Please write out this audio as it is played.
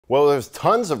Well, there's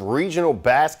tons of regional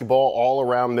basketball all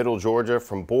around Middle Georgia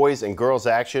from boys and girls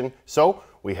action, so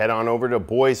we head on over to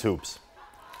boys hoops.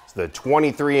 The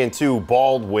 23-2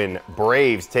 Baldwin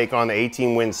Braves take on the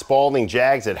 18-win Spalding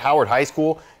Jags at Howard High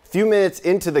School. A few minutes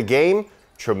into the game,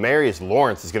 Tremarius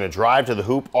Lawrence is going to drive to the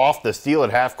hoop off the steal at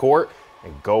half court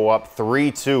and go up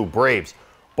 3-2 Braves.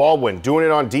 Baldwin doing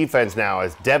it on defense now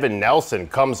as Devin Nelson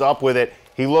comes up with it.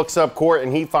 He looks up court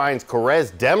and he finds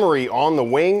Carez Demery on the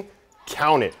wing.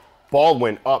 Count it.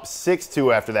 Baldwin up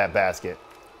 6-2 after that basket.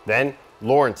 Then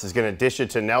Lawrence is going to dish it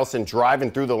to Nelson driving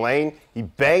through the lane. He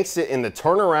banks it in the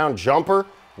turnaround jumper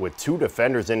with two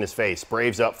defenders in his face.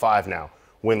 Braves up 5 now.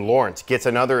 When Lawrence gets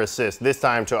another assist, this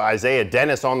time to Isaiah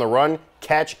Dennis on the run,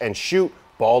 catch and shoot,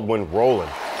 Baldwin rolling.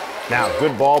 Now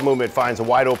good ball movement finds a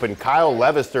wide open Kyle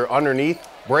Levister underneath.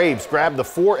 Braves grab the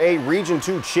 4A Region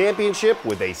 2 championship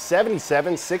with a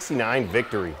 77-69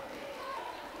 victory.